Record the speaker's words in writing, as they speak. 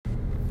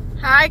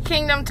Hi,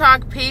 Kingdom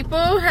Talk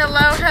people.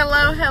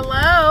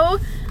 Hello.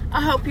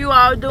 I hope you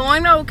all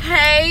doing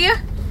okay.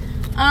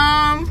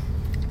 I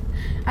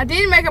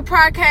didn't make a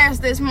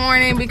podcast this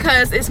morning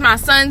because it's my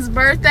son's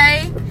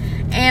birthday,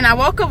 and I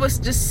woke up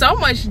with just so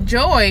much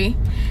joy.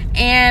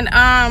 And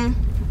I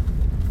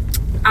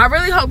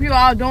really hope you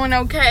all doing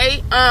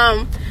okay.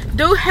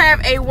 Do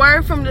have a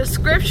word from the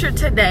scripture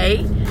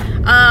today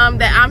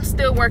that I'm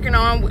still working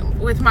on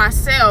with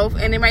myself,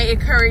 and it may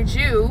encourage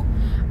you.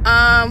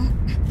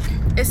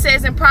 It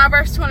says in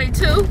Proverbs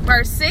 22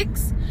 verse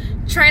 6,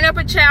 train up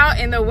a child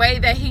in the way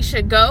that he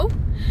should go,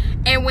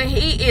 and when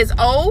he is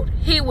old,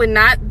 he would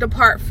not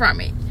depart from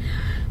it.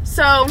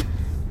 So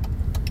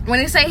when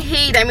they say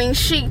he, that means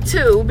she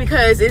too,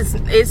 because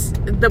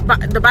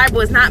the Bible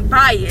is not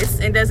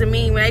biased. It doesn't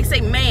mean when they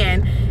say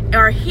man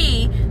or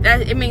he,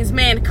 that it means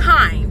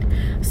mankind.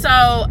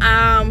 So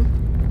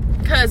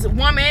because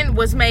woman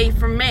was made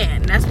from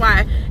man, that's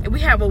why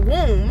we have a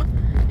womb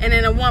and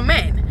then a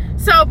woman.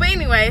 So but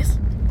anyways,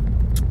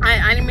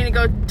 I didn't mean to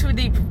go too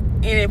deep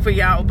in it for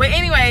y'all. But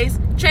anyways,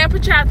 train up a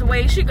child the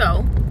way he should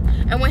go,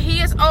 and when he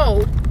is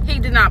old, he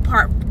did not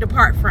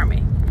depart from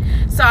it.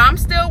 So I'm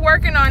still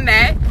working on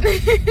that.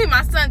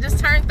 My son just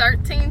turned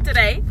 13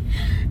 today,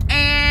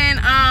 and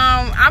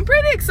I'm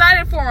pretty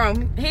excited for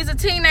him. He's a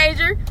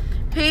teenager.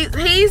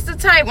 He's the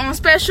type on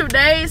special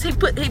days he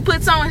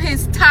puts on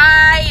his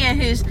tie and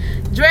his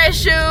dress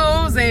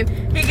shoes, and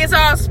he gets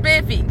all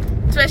spiffy.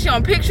 Especially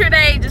on picture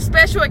day, just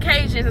special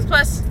occasions.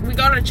 Plus, we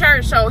go to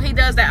church, so he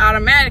does that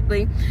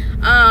automatically.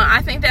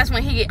 I think that's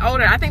when he get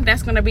older. I think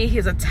that's going to be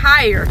his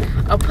attire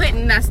of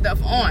putting that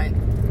stuff on.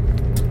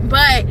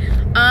 But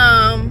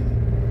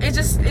it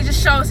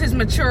just shows his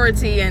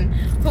maturity and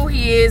who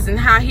he is and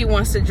how he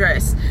wants to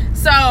dress.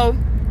 So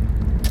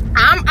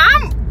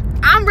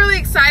I'm really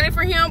excited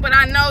for him, but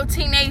I know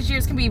teenage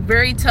years can be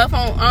very tough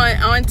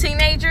on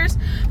teenagers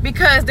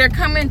because they're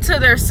coming to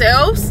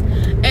themselves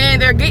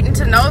and they're getting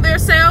to know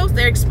themselves.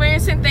 They're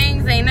experiencing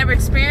things they never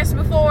experienced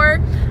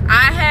before.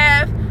 I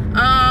had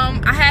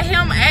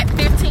him at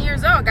 15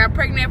 years old. Got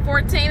pregnant at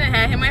 14 and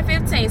had him at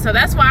 15. So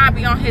that's why I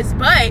be on his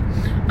butt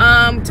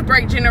to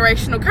break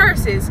generational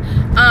curses.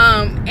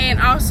 And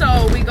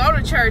also we go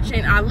to church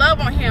and I love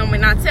on him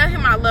and I tell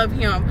him I love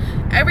him.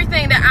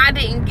 Everything that I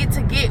didn't get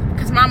to get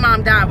because my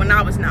mom died when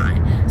I was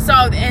 9. So,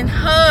 and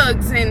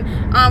hugs, and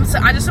so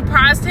I just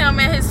surprised him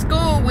at his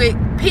school with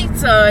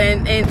pizza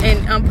and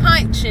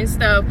punch and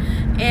stuff.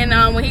 And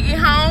when he get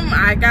home,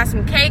 I got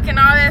some cake and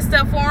all that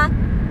stuff for him.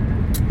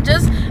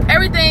 Just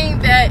everything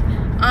that,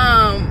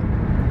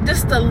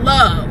 just the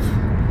love,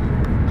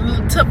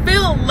 to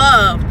feel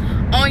love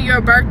on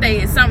your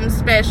birthday is something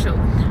special.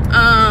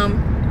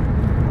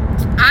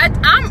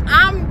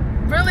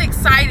 I'm really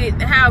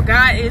excited how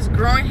God is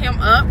growing him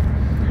up.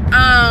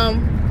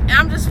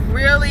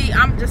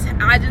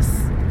 I just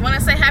want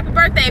to say happy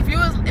birthday. If you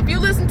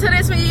listen to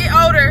this when you get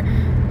older,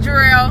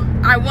 Jarrell,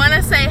 I want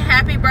to say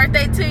happy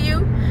birthday to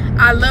you.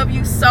 I love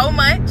you so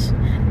much.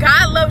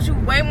 God loves you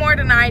way more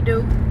than I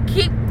do.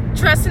 Keep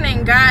trusting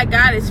in God.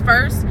 God is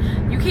first.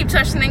 You keep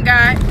trusting in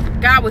God.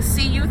 God will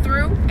see you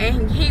through,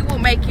 and he will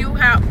make you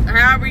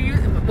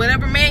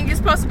whatever man you're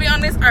supposed to be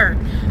on this earth.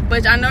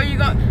 But I know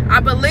I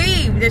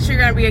believe that you're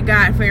going to be a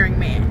God-fearing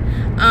man.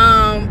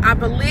 I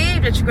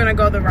believe that you're going to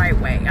go the right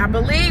way. I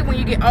believe when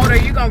you get older,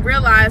 you're going to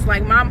realize,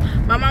 like my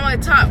mama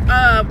taught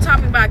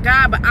me about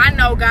God, but I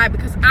know God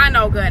because I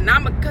know God.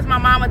 Not because my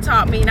mama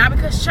taught me, not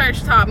because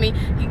church taught me.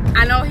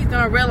 I know he's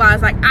going to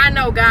realize, like, I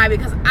know God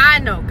because I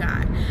know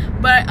God.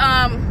 But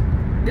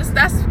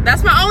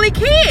that's my only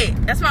kid.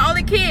 That's my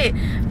only kid.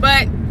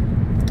 But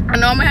I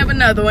know I'm gonna have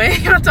another one.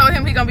 I told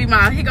him he gonna be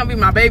my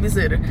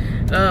babysitter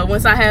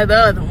once I have the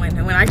other one,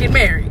 and when I get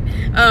married.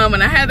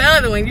 When I have the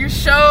other one, you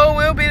sure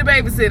will be the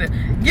babysitter.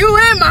 You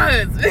and my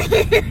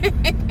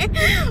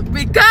husband.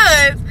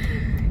 Because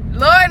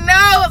Lord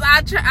knows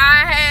I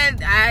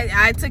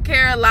took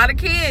care of a lot of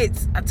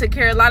kids. I took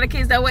care of a lot of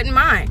kids that wasn't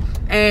mine,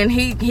 and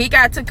he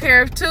got took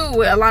care of too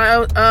with a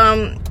lot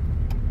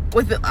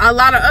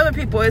of other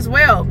people as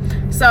well.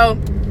 So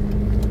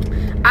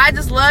I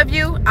just love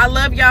you. I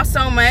love y'all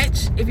so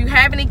much. If you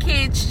have any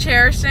kids,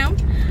 cherish them.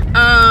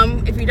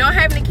 If you don't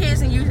have any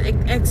kids and you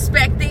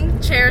expecting,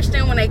 cherish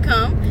them when they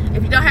come.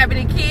 If you don't have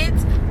any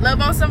kids,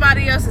 love on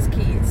somebody else's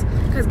kids.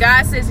 Because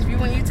God says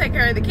when you take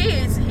care of the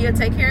kids, he'll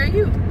take care of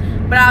you.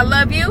 But I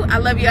love you. I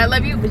love you. I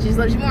love you. But Jesus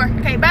loves you more.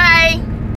 Okay, bye.